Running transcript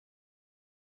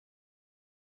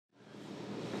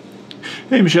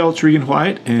Hey Michelle, it's Regan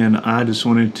White, and I just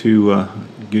wanted to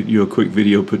get you a quick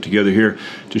video put together here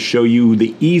to show you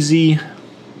the easy,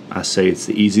 this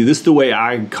is the way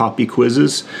I copy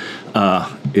quizzes.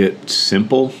 It's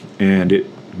simple and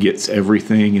it gets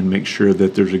everything and makes sure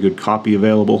that there's a good copy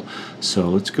available. So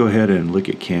let's go ahead and look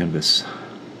at Canvas.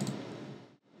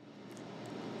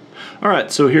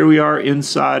 Alright, so here we are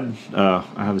inside. I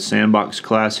have a sandbox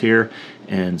class here,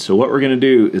 and so what we're going to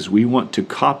do is we want to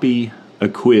copy a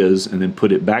quiz and then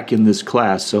put it back in this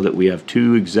class so that we have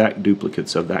two exact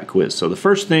duplicates of that quiz. So the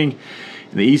first thing,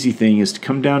 and the easy thing, is to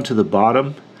come down to the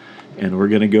bottom, and we're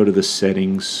going to go to the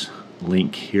settings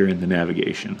link here in the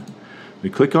navigation.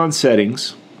 We click on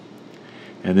settings,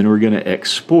 and then we're going to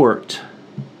export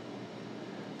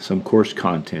some course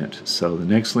content. So the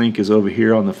next link is over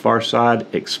here on the far side,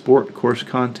 export course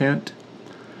content,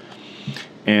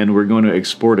 and we're going to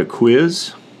export a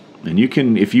quiz. And you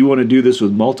can, if you want to do this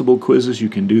with multiple quizzes, you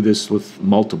can do this with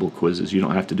multiple quizzes. You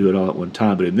don't have to do it all at one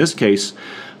time. But in this case,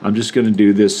 I'm just going to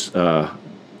do this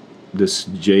this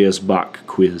JSBOC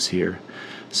quiz here.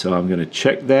 So I'm going to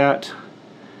check that.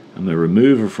 I'm going to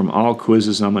remove it from all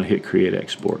quizzes, and I'm going to hit Create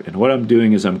Export. And what I'm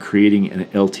doing is I'm creating an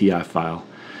LTI file.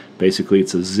 Basically,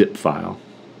 it's a zip file.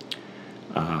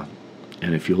 And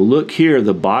if you'll look here,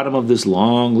 the bottom of this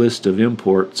long list of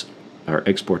imports, or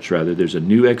exports rather, there's a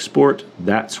new export.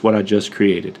 That's what I just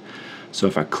created. So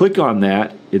if I click on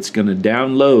that, it's going to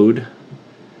download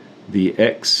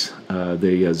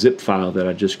the zip file that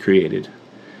I just created.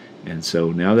 And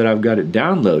so now that I've got it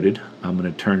downloaded, I'm going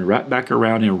to turn right back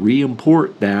around and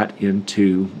re-import that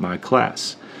into my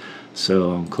class.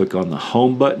 So I'll click on the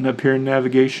Home button up here in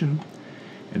navigation,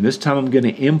 and this time I'm going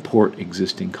to import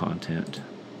existing content.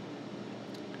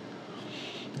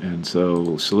 And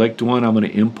so select one. I'm going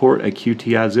to import a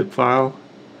QTI zip file.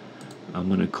 I'm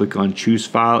going to click on Choose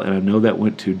File, and I know that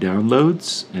went to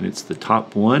Downloads, and it's the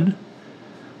top one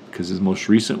because it's the most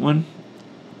recent one.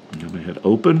 I'm going to hit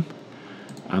Open.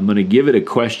 I'm going to give it a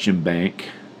question bank.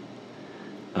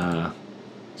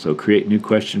 So create new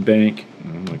question bank.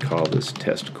 I'm going to call this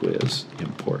Test Quiz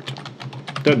Import.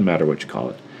 Doesn't matter what you call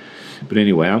it. But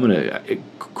anyway,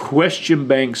 question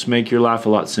banks make your life a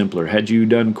lot simpler. Had you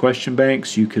done question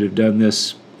banks, you could have done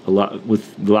this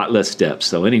with a lot less steps.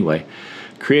 So anyway,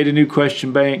 create a new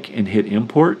question bank and hit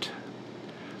Import.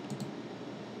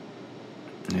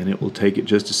 And it will take it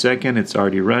just a second. It's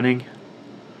already running.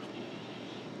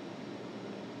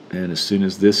 And as soon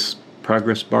as this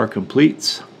progress bar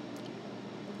completes,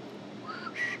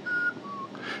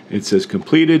 it says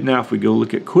completed. Now if we go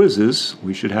look at quizzes,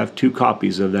 we should have two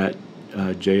copies of that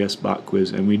JSBOC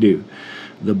quiz, and we do.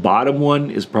 The bottom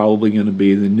one is probably going to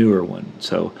be the newer one.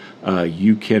 So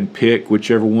you can pick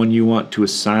whichever one you want to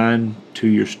assign to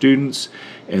your students,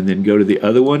 and then go to the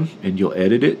other one and you'll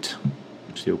edit it.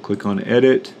 So you'll click on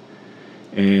Edit,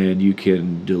 and you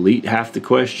can delete half the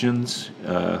questions.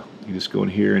 You just go in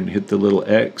here and hit the little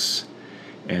X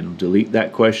and delete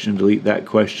that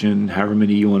question, however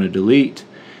many you want to delete,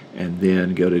 and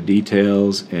then go to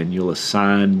Details, and you'll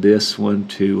assign this one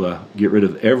to get rid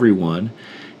of everyone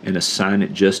and assign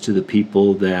it just to the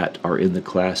people that are in the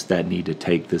class that need to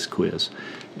take this quiz.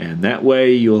 And that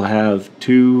way you'll have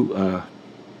two,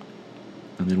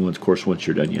 and then of course once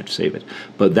you're done you have to save it,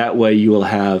 but that way you will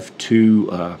have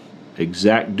two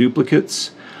exact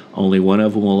duplicates. Only one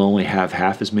of them will only have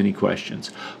half as many questions.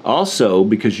 Also,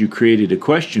 because you created a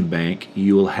question bank,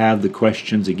 you will have the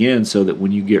questions again, so that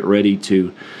when you get ready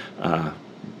to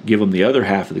give them the other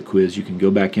half of the quiz, you can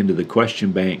go back into the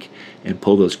question bank and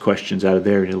pull those questions out of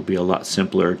there, and it'll be a lot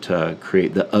simpler to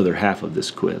create the other half of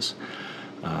this quiz.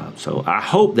 So I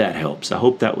hope that helps. I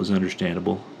hope that was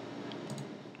understandable.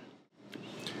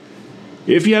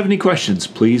 If you have any questions,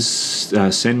 please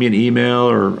send me an email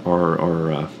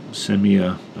or send me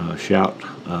a shout,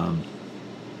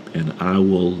 and I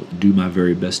will do my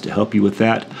very best to help you with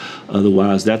that.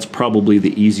 Otherwise, that's probably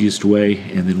the easiest way.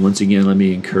 And then once again, let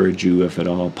me encourage you, if at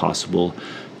all possible,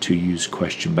 to use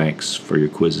question banks for your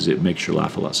quizzes. It makes your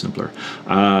life a lot simpler.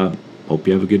 Hope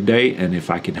you have a good day, and if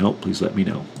I can help, please let me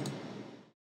know.